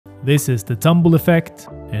This is the Tumble Effect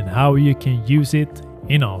and how you can use it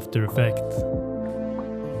in After Effects.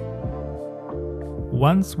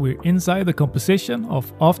 Once we're inside the composition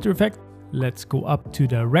of After Effects, let's go up to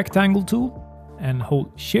the rectangle tool and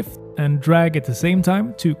hold Shift and drag at the same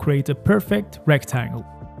time to create a perfect rectangle.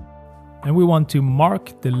 And we want to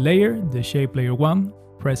mark the layer, the shape layer 1,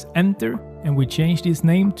 press Enter, and we change this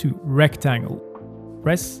name to Rectangle.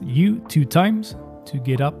 Press U 2 times to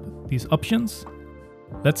get up these options.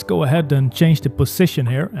 Let's go ahead and change the position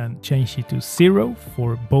here and change it to 0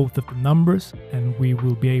 for both of the numbers, and we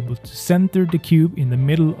will be able to center the cube in the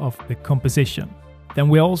middle of the composition. Then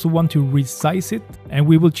we also want to resize it, and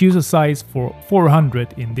we will choose a size for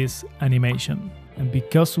 400 in this animation. And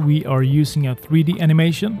because we are using a 3D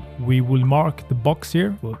animation, we will mark the box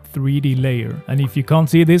here for 3D layer. And if you can't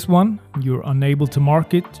see this one, you're unable to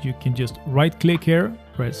mark it, you can just right click here,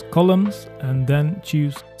 press columns, and then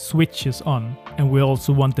choose switches on. And we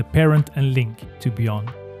also want the parent and link to be on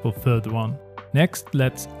for further on. Next,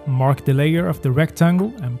 let's mark the layer of the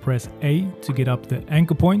rectangle and press A to get up the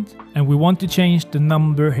anchor point. And we want to change the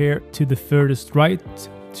number here to the furthest right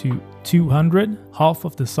to 200, half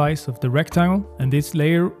of the size of the rectangle, and this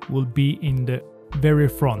layer will be in the very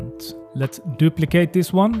front. Let's duplicate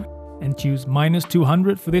this one and choose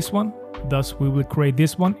 -200 for this one. Thus we will create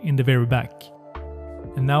this one in the very back.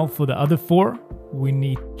 And now for the other 4, we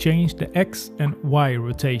need to change the X and Y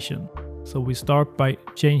rotation. So we start by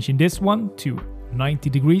changing this one to 90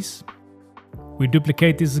 degrees. We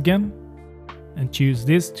duplicate this again and choose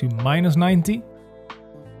this to -90.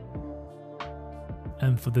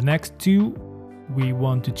 And for the next 2, we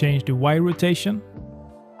want to change the Y rotation.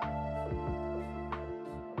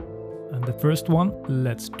 And the first one,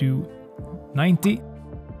 let's do 90.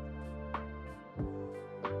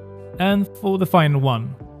 And for the final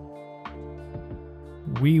one,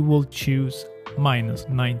 we will choose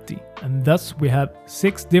 -90. And thus we have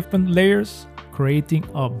 6 different layers creating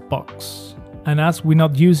a box. And as we're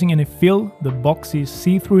not using any fill, the box is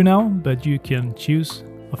see-through now, but you can choose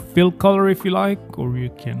a fill color if you like, or you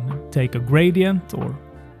can take a gradient or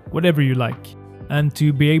whatever you like. And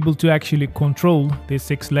to be able to actually control these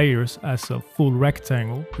 6 layers as a full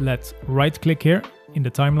rectangle, let's right click here in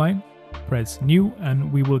the timeline, press new, and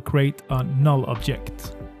we will create a null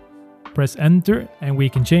object. Press enter and we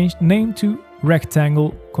can change the name to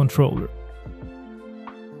rectangle controller.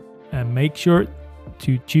 And make sure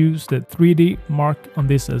to choose the 3D mark on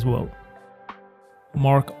this as well.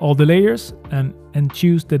 Mark all the layers and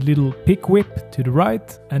choose the little pick whip to the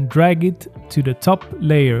right and drag it to the top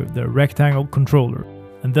layer, the rectangle controller.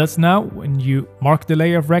 And thus now when you mark the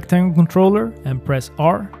layer of rectangle controller and press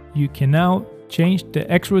R, you can now change the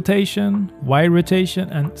X rotation, Y rotation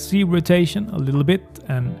and Z rotation a little bit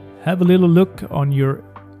and have a little look on your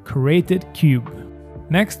created cube.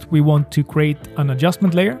 Next we want to create an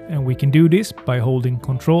adjustment layer, and we can do this by holding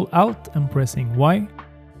Ctrl Alt and pressing Y.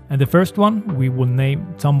 And the first one we will name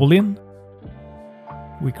Tumble In.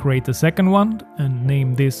 We create the second one and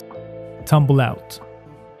name this Tumble Out.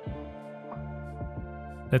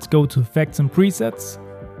 Let's go to Effects and Presets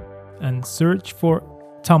and search for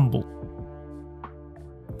Tumble.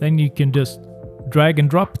 Then you can just drag and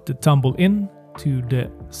drop the Tumble In to the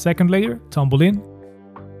second layer, Tumble In.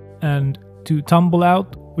 And to Tumble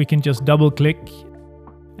Out, we can just double click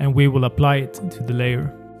and we will apply it to the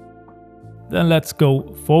layer. Then let's go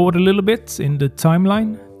forward a little bit in the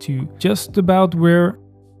timeline to just about where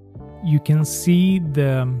you can see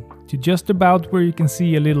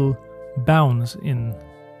a little bounce in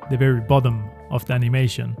the very bottom of the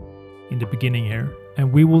animation in the beginning here.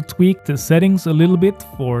 And we will tweak the settings a little bit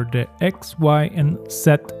for the X, Y and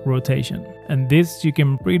Z rotation. And this you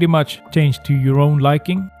can pretty much change to your own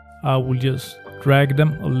liking. I will just drag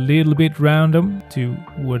them a little bit random to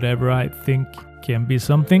whatever I think can be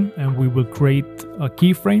something, and we will create a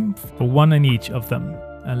keyframe for one in each of them.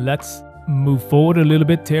 And let's move forward a little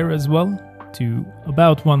bit here as well to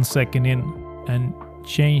about 1 second in and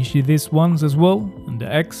change this ones as well. And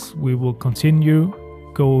the X we will continue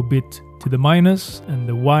go a bit to the minus, and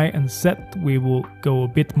the Y and Z we will go a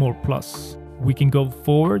bit more plus. We can go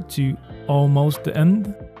forward to almost the end,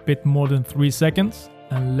 a bit more than 3 seconds,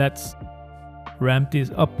 and let's ramp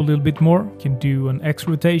this up a little bit more. Can do an X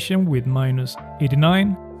rotation with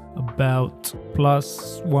 -89, about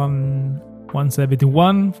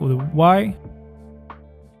 +171 for the Y,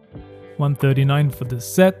 139 for the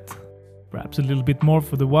Z, perhaps a little bit more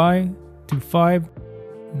for the Y, 25.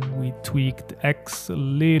 We tweak the X a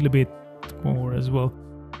little bit more as well.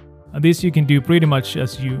 And this you can do pretty much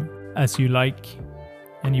as you like,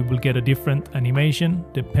 and you will get a different animation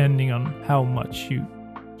depending on how much you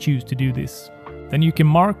choose to do this. Then you can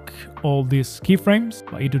mark all these keyframes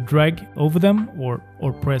by either drag over them or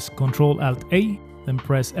press Ctrl-Alt-A, then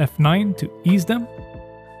press F9 to ease them.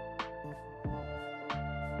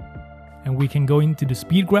 And we can go into the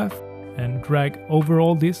speed graph and drag over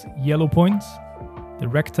all these yellow points, the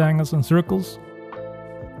rectangles and circles.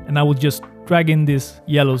 And I will just drag in this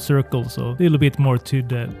yellow circle, so a little bit more to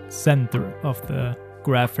the center of the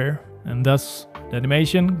graph here. And thus the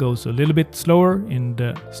animation goes a little bit slower in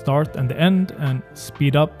the start and the end, and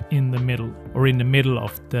speed up in the middle, or in the middle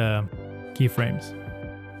of the keyframes.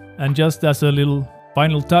 And just as a little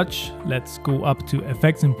final touch, let's go up to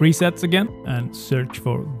Effects and Presets again and search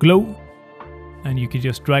for Glow. And you can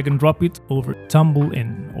just drag and drop it over Tumble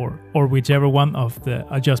in, or whichever one of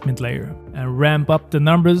the adjustment layer, and ramp up the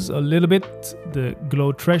numbers a little bit, the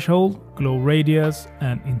glow threshold, glow radius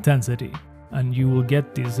and intensity, and you will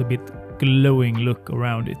get this a bit glowing look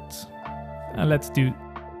around it. And let's do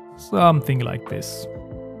something like this,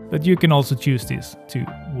 but you can also choose this to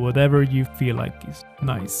whatever you feel like is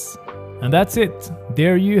nice. And that's it,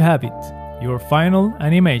 there you have it, your final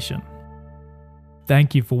animation.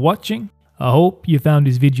 Thank you for watching. I hope you found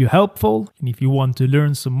this video helpful, and if you want to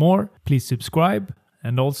learn some more, please subscribe,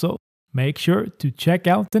 and also make sure to check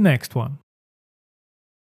out the next one.